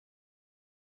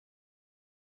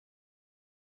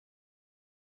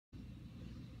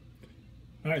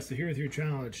Alright, so here's your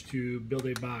challenge to build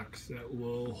a box that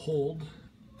will hold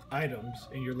items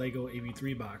in your Lego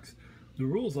EV3 box. The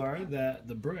rules are that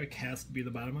the brick has to be the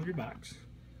bottom of your box.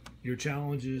 Your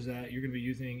challenge is that you're going to be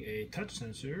using a touch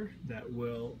sensor that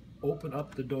will open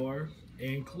up the door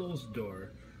and close the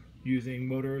door using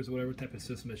motors, whatever type of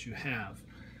system that you have.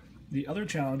 The other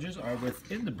challenges are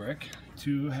within the brick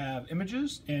to have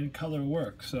images and color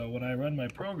work. So when I run my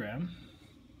program,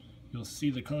 you'll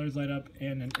see the colors light up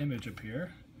and an image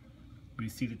appear. We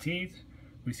see the teeth,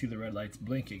 we see the red lights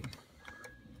blinking.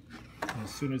 And as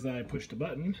soon as I push the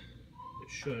button, it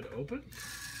should open.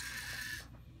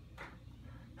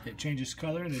 It changes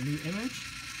color in a new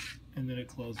image, and then it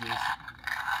closes,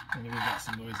 and then we've got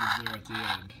some noises there at the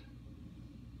end.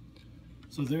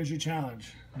 So there's your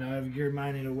challenge. Now I've geared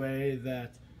mine in a way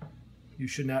that you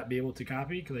should not be able to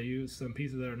copy, because I use some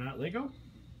pieces that are not Lego,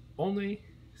 only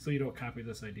so you don't copy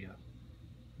this idea.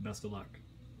 Best of luck.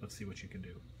 Let's see what you can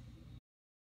do.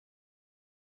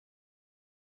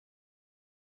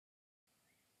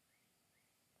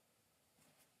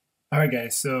 Alright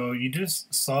guys, so you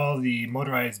just saw the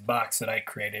motorized box that I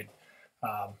created.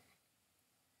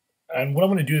 And what I'm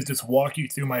going to do is just walk you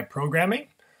through my programming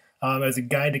as a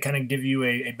guide to kind of give you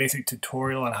a basic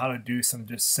tutorial on how to do some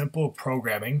just simple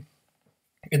programming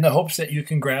in the hopes that you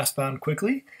can grasp on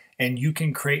quickly and you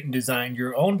can create and design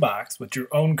your own box with your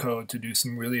own code to do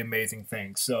some really amazing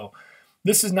things. So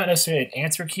this is not necessarily an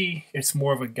answer key, it's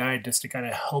more of a guide just to kind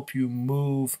of help you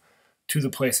move to the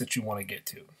place that you want to get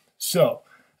to. So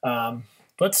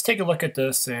let's take a look at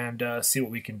this and see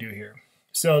what we can do here.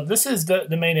 So this is the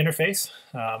main interface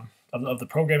of the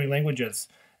programming language,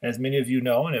 as many of you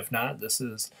know, and if not, this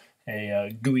is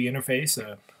a GUI interface,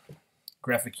 a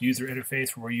graphic user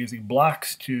interface, where we're using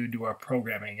blocks to do our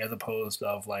programming as opposed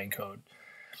to line code.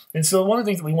 And so one of the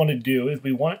things that we want to do is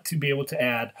we want to be able to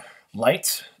add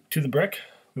lights to the brick.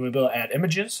 We want to be able to add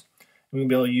images. We're going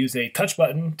to be able to use a touch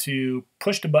button to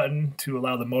push the button to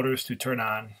allow the motors to turn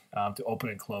on to open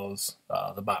and close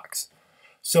the box.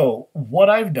 So what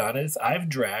I've done is I've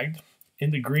dragged in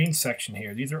the green section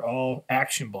here, these are all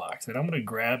action blocks, and I'm going to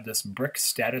grab this brick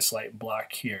status light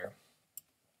block here.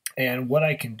 And what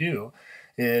I can do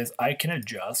is I can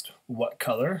adjust what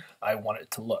color I want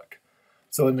it to look.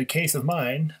 So in the case of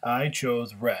mine, I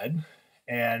chose red,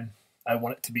 and I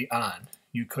want it to be on.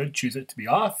 You could choose it to be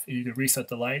off, you could reset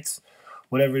the lights,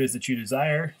 whatever it is that you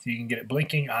desire. So you can get it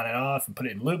blinking on and off and put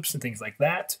it in loops and things like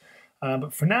that.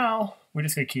 But for now, we're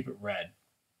just going to keep it red.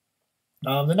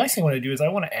 The next thing I want to do is I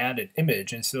want to add an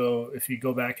image. And so if you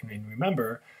go back and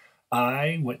remember,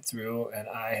 I went through and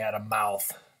I had a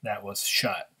mouth that was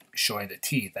shut, showing the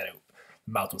teeth, that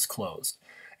the mouth was closed.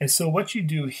 And so what you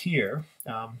do here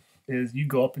is you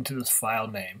go up into this file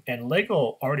name, and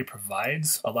Lego already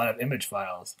provides a lot of image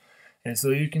files. And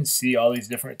so you can see all these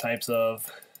different types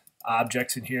of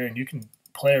objects in here, and you can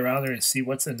play around there and see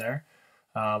what's in there.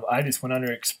 I just went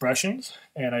under expressions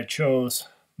and I chose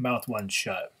mouth one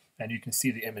shut, and you can see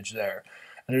the image there.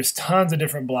 And there's tons of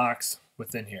different blocks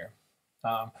within here.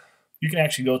 You can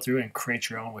actually go through and create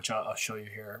your own, which I'll show you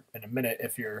here in a minute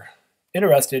if you're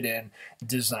interested in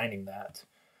designing that.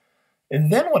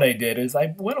 And then what I did is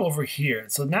I went over here.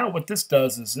 So now what this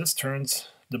does is this turns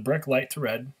the brick light to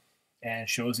red and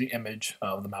shows the image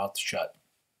of the mouth shut.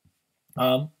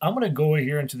 I'm going to go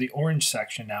here into the orange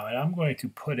section now, and I'm going to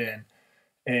put in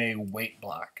a wait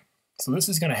block. So this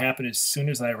is going to happen as soon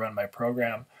as I run my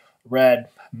program. Red,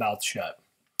 mouth shut.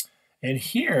 And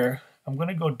here, I'm going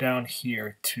to go down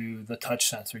here to the touch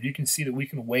sensor. You can see that we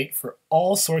can wait for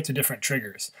all sorts of different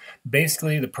triggers.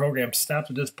 Basically, the program stops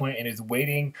at this point and is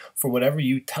waiting for whatever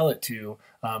you tell it to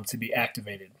be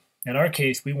activated. In our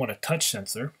case, we want a touch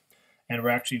sensor, and we're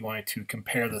actually going to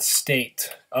compare the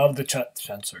state of the touch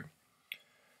sensor.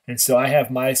 And so I have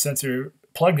my sensor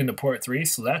plugged into port 3,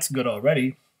 so that's good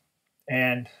already.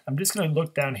 And I'm just going to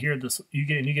look down here. You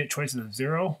get choices of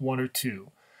 0, 1, or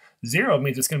 2. 0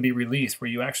 means it's going to be released, where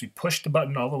you actually push the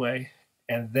button all the way,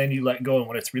 and then you let go, and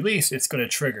when it's released, it's going to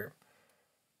trigger.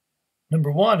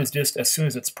 Number 1 is just as soon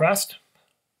as it's pressed,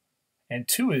 and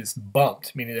 2 is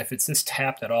bumped, meaning if it's just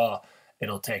tapped at all,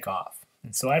 it'll take off.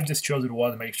 And so I've just chosen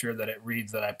 1 to make sure that it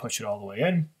reads that I push it all the way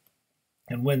in.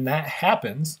 And when that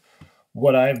happens,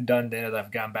 what I've done then is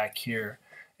I've gone back here,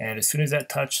 and as soon as that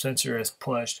touch sensor is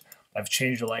pushed, I've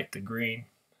changed the light to green.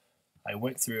 I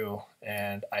went through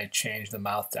and I changed the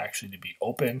mouth to actually to be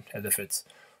open, as if it's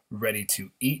ready to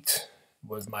eat,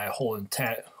 was my whole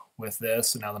intent with this.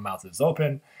 So now the mouth is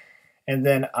open. And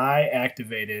then I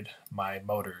activated my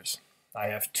motors. I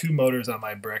have 2 motors on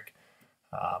my brick.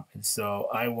 And so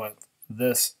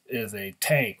this is a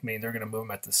tank, meaning they're going to move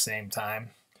them at the same time.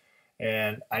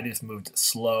 and I just moved it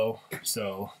slow.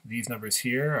 So these numbers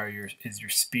here are your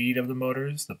speed of the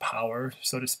motors, the power,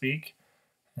 so to speak.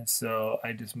 And so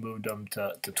I just moved them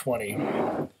to 20.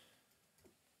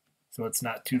 So it's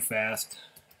not too fast,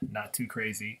 not too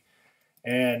crazy.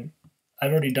 And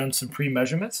I've already done some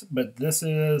pre-measurements, but this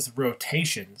is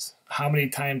rotations. How many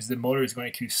times the motor is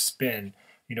going to spin.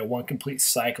 You know, one complete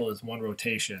cycle is one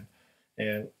rotation.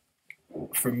 And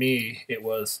for me, it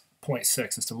was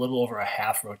 0.6. It's a little over a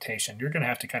half rotation. You're going to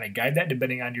have to kind of guide that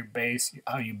depending on your base,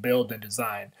 how you build and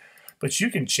design. But you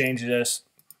can change this.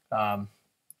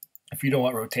 If you don't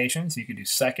want rotations, you can do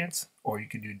seconds, or you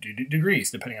can do degrees,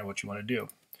 depending on what you want to do.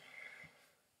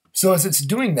 So as it's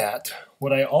doing that,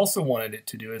 what I also wanted it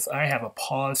to do is I have a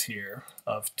pause here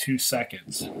of 2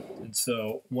 seconds. And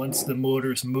so once the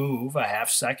motors move a half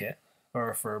second,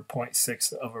 or for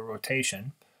 0.6 of a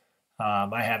rotation,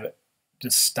 I have it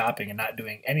just stopping and not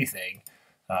doing anything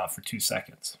for 2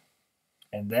 seconds.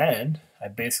 And then I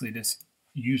basically just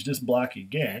use this block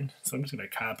again. So I'm just going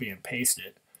to copy and paste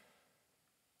it.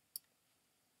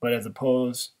 But as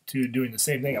opposed to doing the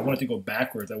same thing, I want it to go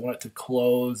backwards. I want it to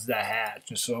close the hatch.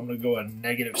 And so I'm going to go at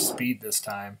negative speed this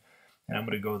time, and I'm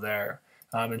going to go there.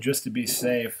 And just to be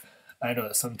safe, I know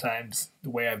that sometimes the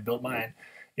way I've built mine,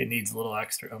 it needs a little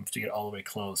extra oomph to get all the way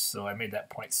close. So I made that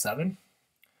 0.7.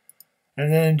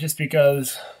 And then just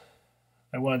because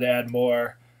I wanted to add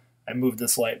more, I moved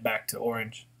this light back to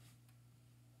orange.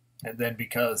 And then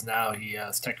because now he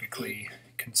has technically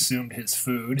consumed his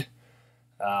food,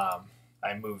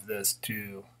 I move this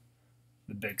to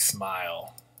the big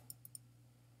smile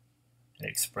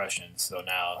expression. So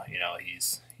now, you know,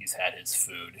 he's had his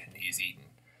food and he's eaten.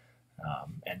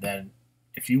 And then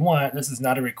if you want, this is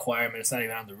not a requirement, it's not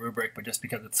even on the rubric, but just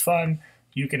because it's fun,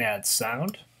 you can add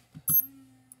sound.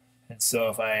 And so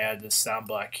if I add this sound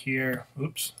block here,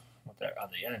 oops, put that on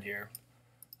the end here,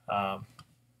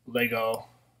 Lego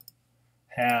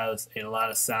has a lot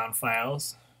of sound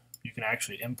files. You can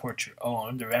actually import your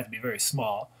own. They have to be very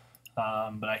small,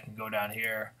 but I can go down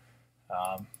here.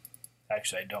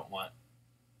 Actually, I don't want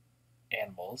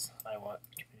animals. I want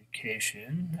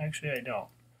communication. Actually, I don't.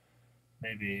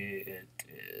 Maybe it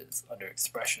is under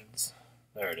expressions.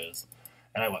 There it is.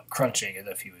 And I want crunching as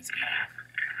if he was eating.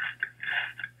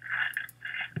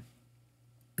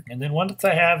 And then once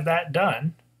I have that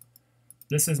done,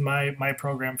 this is my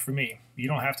program for me. You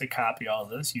don't have to copy all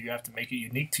this. You have to make it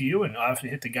unique to you and obviously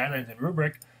hit the guidelines and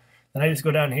rubric. Then I just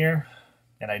go down here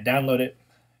and I download it,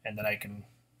 and then I can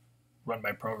run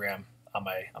my program on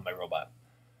my robot.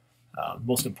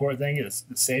 Most important thing is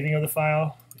the saving of the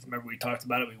file. Remember we talked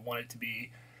about it. We want it to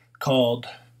be called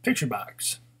picture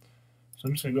box. So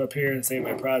I'm just going to go up here and save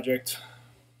my project,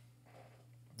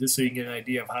 just so you can get an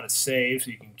idea of how to save,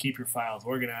 so you can keep your files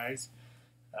organized.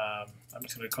 I'm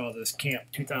just going to call this Camp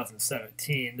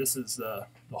 2017. This is the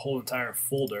whole entire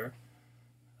folder.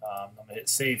 I'm going to hit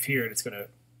save here, and it's going to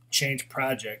change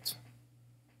project.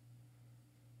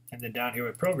 And then down here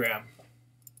with program,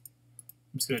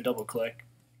 I'm just going to double click,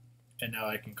 and now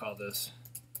I can call this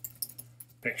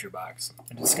picture box.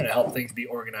 And it's going to help things be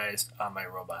organized on my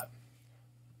robot.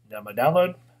 Now I'm going to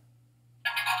download,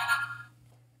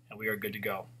 and we are good to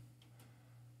go.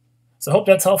 So I hope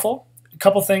that's helpful. A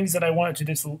couple things that I wanted to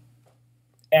just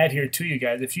add here to you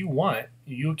guys. If you want,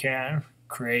 you can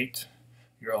create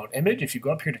your own image. If you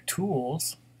go up here to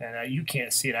tools, and you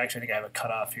can't see it, actually I think I have it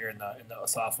cut off here in the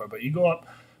software, but you go up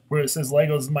where it says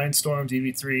Legos Mindstorms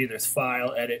EV3, there's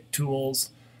file, edit, tools.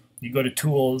 You go to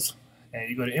tools and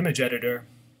you go to image editor.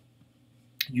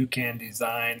 You can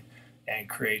design and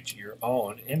create your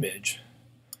own image.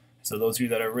 So those of you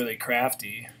that are really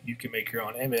crafty, you can make your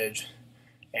own image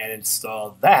and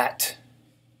install that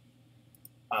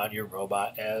on your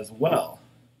robot as well.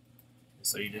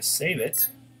 So you just save it.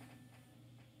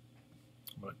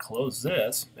 I'm going to close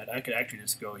this, and I could actually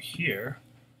just go here,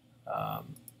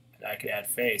 and I could add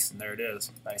face, and there it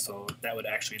is. So that would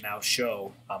actually now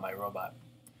show on my robot.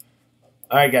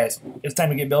 Alright guys, it's time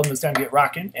to get building, it's time to get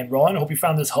rocking and rolling. I hope you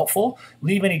found this helpful.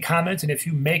 Leave any comments, and if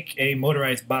you make a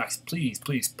motorized box, please,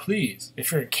 please, please.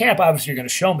 If you're in camp, obviously you're going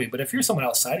to show me, but if you're someone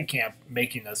outside of camp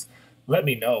making this, let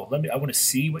me know. I want to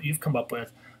see what you've come up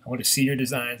with. I want to see your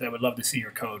designs. I would love to see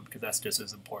your code, because that's just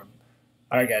as important.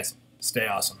 Alright guys, stay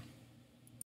awesome.